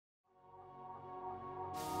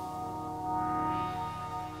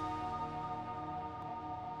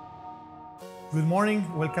Good morning,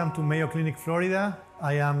 welcome to Mayo Clinic, Florida.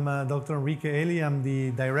 I am Dr. Enrique Elli. I'm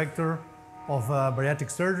the director of bariatric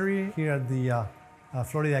surgery here at the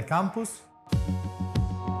Florida campus.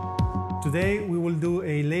 Today we will do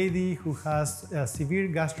a lady who has severe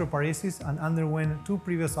gastroparesis and underwent two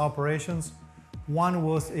previous operations. One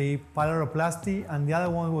was a pyloroplasty and the other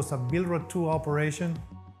one was a GIBLIB 2 operation.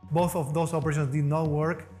 Both of those operations did not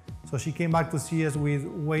work, so she came back to see us with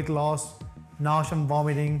weight loss, nausea and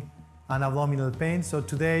vomiting, and abdominal pain. So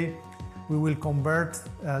today we will convert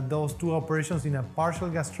those two operations in a partial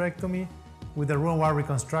gastrectomy with a room wall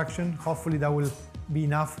reconstruction. Hopefully that will be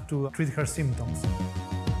enough to treat her symptoms.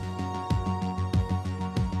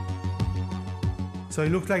 So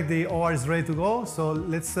it looks like the OR is ready to go, so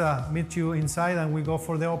let's meet you inside and we go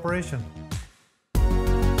for the operation.